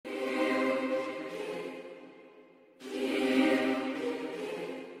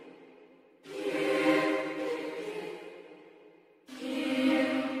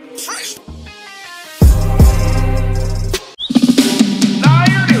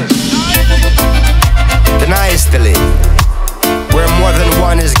to live, where more than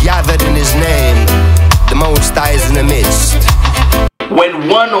one is gathered in his name, the Most High is in the midst. When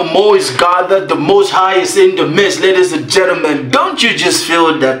one or more is gathered, the Most High is in the midst. Ladies and gentlemen, don't you just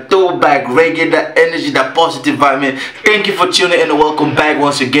feel that throwback reggae, that energy, that positive vibe, man? Thank you for tuning in and welcome back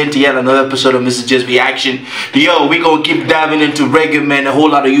once again to yet another episode of MisterJaay's Reaction. Yo, we gonna keep diving into reggae, man. A whole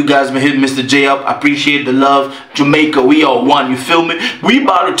lot of you guys been hitting MisterJaay up. I appreciate the love. Jamaica, we are one, you feel me? We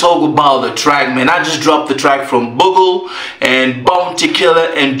about to talk about the track, man. I just dropped the track from Bugle and Bounty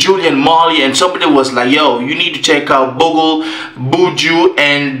Killer and Julian Marley, and somebody was like, yo, you need to check out Bugle, Buju,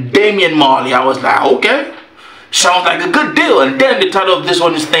 and Damian Marley. I was like, okay, sounds like a good deal. And then the title of this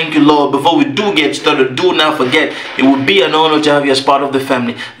one is Thank You Lord. Before we do get started, do not forget, it would be an honor to have you as part of the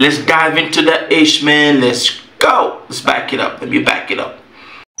family. Let's dive into that ish, man. Let's go. Let's back it up. Let me back it up.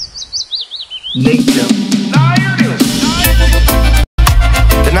 Nature.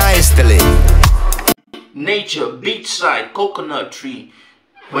 The nice to live. Nature, beachside, coconut tree.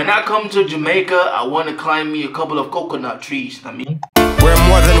 When I come to Jamaica, I want to climb me a couple of coconut trees. I mean, where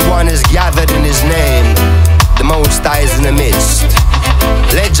more than one is gathered in his name, the Most High is in the midst.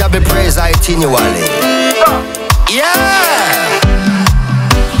 Let Jah be praised continually. Yeah.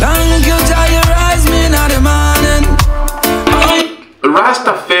 Thank you, Jah, you rise me in the morning.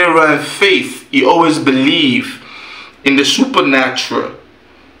 Rastafarian faith, you always believe in the supernatural.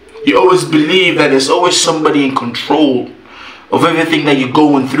 You always believe that there's always somebody in control of everything that you're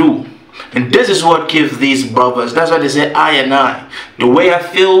going through. And this is what gives these brothers. That's why they say I and I. The way I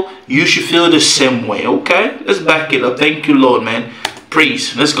feel, you should feel the same way. Okay? Let's back it up. Thank you, Lord, man.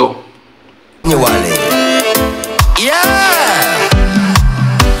 Praise. Let's go. Yeah.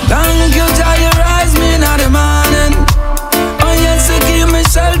 Thank you, Jah, you rise me in the morning. Oh yes, you keep me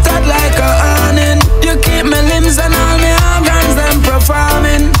sheltered like a awning. You keep my limbs and all my organs them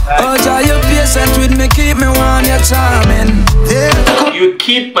performing. Oh Jah, you patient with me, keep me warm, you're charming. You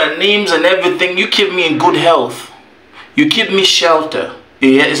keep my names and everything. You keep me in good health. You keep me shelter.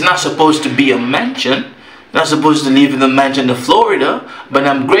 Yeah, it's not supposed to be a mansion. Not supposed to live in the mansion in Florida. But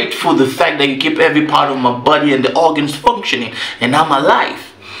I'm grateful the fact that you keep every part of my body and the organs functioning. And I'm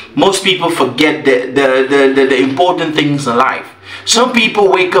alive. Most people forget the important things in life. Some people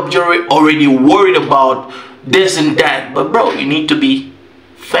wake up already worried about this and that. But bro, you need to be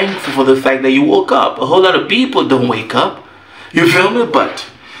thankful for the fact that you woke up. A whole lot of people don't wake up. You feel me? But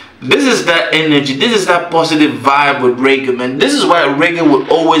this is that energy. This is that positive vibe with reggae, man. This is why reggae will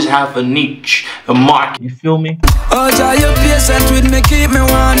always have a niche, a market. You feel me? Oh Jah, you patient with me, keep me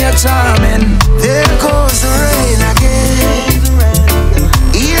warm, you're charming. There goes the rain again.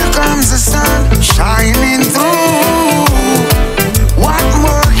 Here comes the sun shining through. What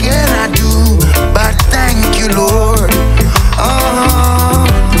more can I do but thank you, Lord?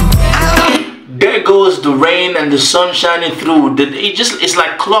 There goes the rain and the sun shining through. It's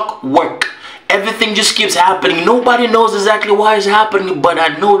like clockwork. Everything just keeps happening. Nobody knows exactly why it's happening, but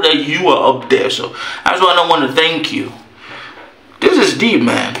I know that you are up there. So that's why I want to thank you. This is deep,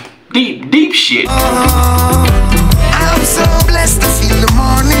 man. Deep shit. I'm so blessed to feel the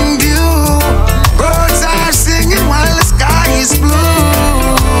morning dew. Birds are singing while the sky is blue.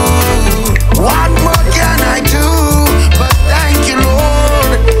 What more can I do but thank you,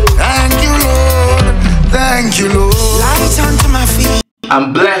 Lord? Thank you, Lord. Thank you, Lord. Light onto my feet.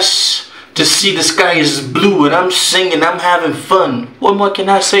 I'm blessed to see the sky is blue and I'm singing, I'm having fun. What more can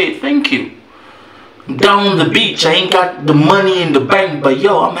I say? Thank you. I'm down on the beach. I ain't got the money in the bank, but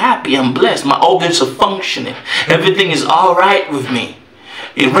yo, I'm happy, I'm blessed. My organs are functioning. Everything is alright with me.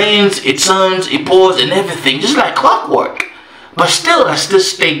 It rains, it suns, it pours and everything, just like clockwork. But still, I still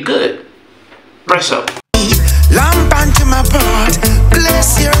stay good. Press up. Lamp unto my path,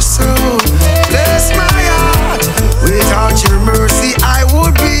 bless your soul, bless my heart. Without your mercy, I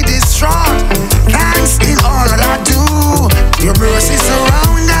would be distraught. Thanks in all that I do. Your mercy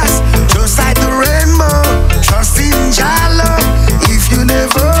surround us, just like the rainbow. Trust in Jah love, if you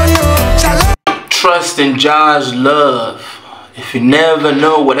never know Jah love. Trust in Jah's love. If you never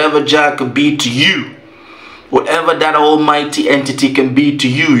know, whatever Jah could be to you, whatever that almighty entity can be to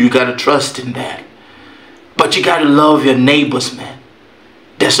you, you gotta trust in that. But you gotta love your neighbors, man.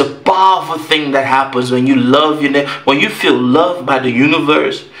 There's a powerful thing that happens when you love your neighbor. When you feel loved by the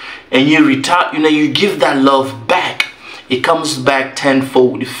universe and you give that love back. It comes back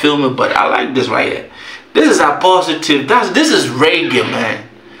tenfold. You feel me? But I like this right here. This is our positive. This is reggae, man.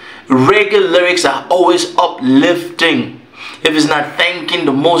 Reggae lyrics are always uplifting. If it's not thanking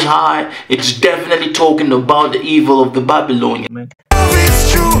the Most High, it's definitely talking about the evil of the Babylonian, man.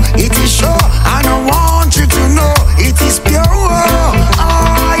 It's true, it is sure, and I want you to know it is pure.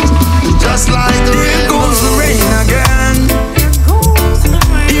 Just like the rain goes the rain.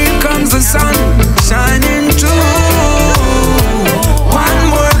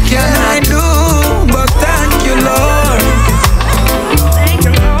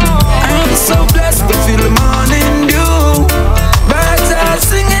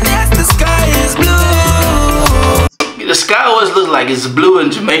 it's blue in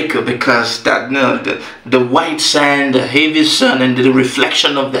Jamaica because that the white sand, the heavy sun, and the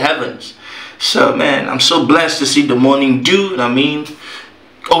reflection of the heavens. So man, I'm so blessed to see the morning dew. I mean,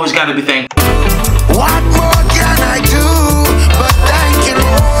 always gotta be thankful. What more can I do but thank you,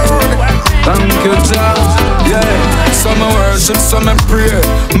 Lord? Thank you, Jah. Yeah, some worship, some pray.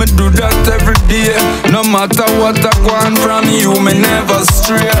 Me do that every day. No matter what I want from you, me never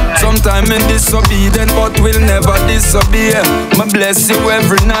stray. Sometimes me disobedient, but will never disobey. Me bless you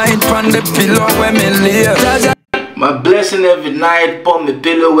every night on the pillow where me lay. My blessing every night upon my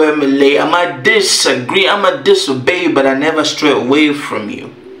pillow where me lay. I might disagree, I might disobey, but I never stray away from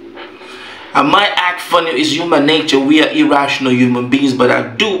you. I might act funny, it's human nature. We are irrational human beings, but I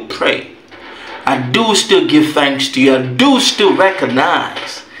do pray. I do still give thanks to you. I do still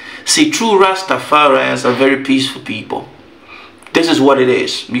recognize. See, true Rastafarians are very peaceful people. This is what it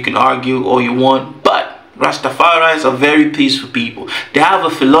is. You can argue all you want, but Rastafarians are very peaceful people. They have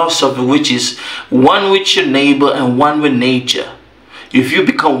a philosophy which is one with your neighbor and one with nature. If you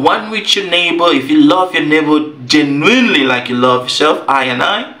become one with your neighbor, if you love your neighbor genuinely like you love yourself, I and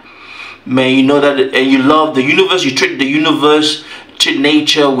I, man, you know that, and you love the universe, you treat the universe, treat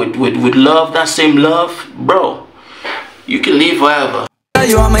nature with love, that same love, bro, you can live forever.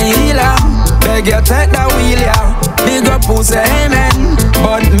 You are my healer, beg you take the wheel, yeah. Big up who say amen,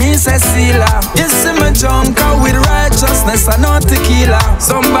 but me say sealer. You see me junk out with righteousness and not tequila.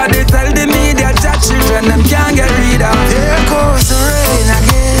 Somebody tell the media that children them can't get rid of. There goes the rain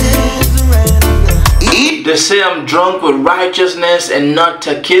again. They say I'm drunk with righteousness and not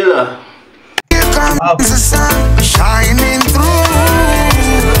tequila. Here comes the sun shining through.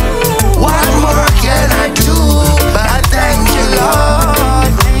 What more can I do but thank you, Lord?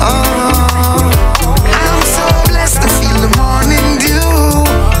 I'm so blessed to feel the morning dew.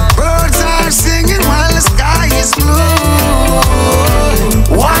 Birds are singing while the sky is blue.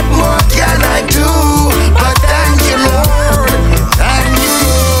 What more can I do but thank you, Lord? Thank you,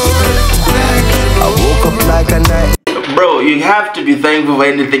 Lord. I woke up like a night. Bro, you have to be thankful for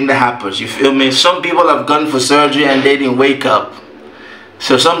anything that happens, you feel me? Some people have gone for surgery and they didn't wake up.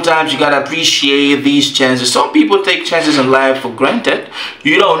 So sometimes you gotta appreciate these chances. Some people take chances in life for granted.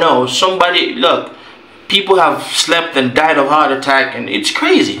 You don't know. Somebody, look, people have slept and died of heart attack and it's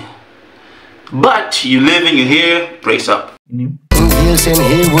crazy. But you living, you're here, brace up. Hills in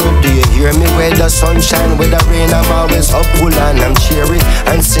Hillwood, do you hear me? Where the sunshine, where the rain, I'm always up full and I'm cheery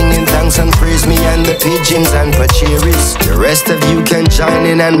and singing thanks and praise me and the pigeons and pacheries. The rest of you can join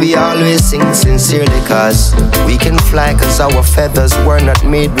in and we always sing sincerely, cause we can fly cause our feathers were not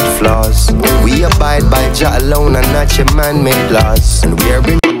made with flaws. We abide by Jah alone and not your man-made laws. And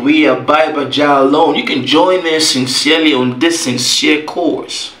we abide by Jah alone. You can join me sincerely on this sincere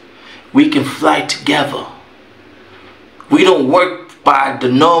course. We can fly together. We don't work by the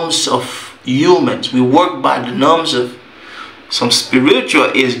norms of humans. We work by the norms of some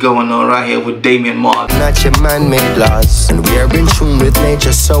spiritual is going on right here with Damian Marley. Not your man-made laws. And we are in tune with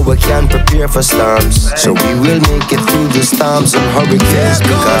nature so we can prepare for storms. So we will make it through the storms and hurricanes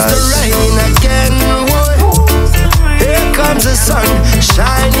because the rain again. Here comes the sun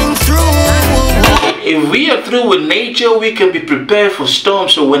shining through. If we are through with nature, we can be prepared for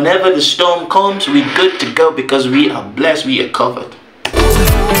storms. So whenever the storm comes, we're good to go because we are blessed, we are covered.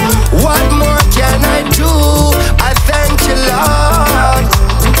 What more can I do? I thank you, Lord.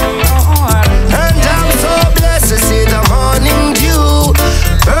 And I'm so blessed to see the morning dew.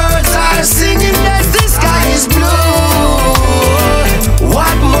 Birds are singing that the sky is blue.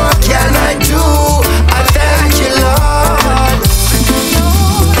 What more can I do? I thank you, Lord.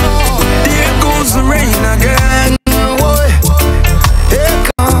 There goes the rain again.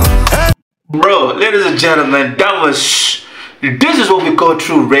 Bro, ladies and gentlemen, this is what we call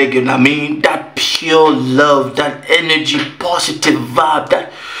true reggae. I mean, that pure love, that energy, positive vibe,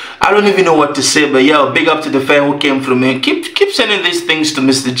 that I don't even know what to say, but yo, big up to the fan who came through, man. Keep sending these things to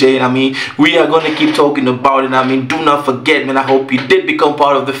MisterJaay. I mean, we are gonna keep talking about it. I mean, do not forget, man. I hope you did become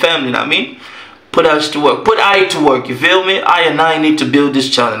part of the family. I mean, put us to work, put I to work. You feel me? I and I need to build this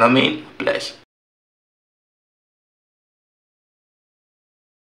channel. I mean, bless.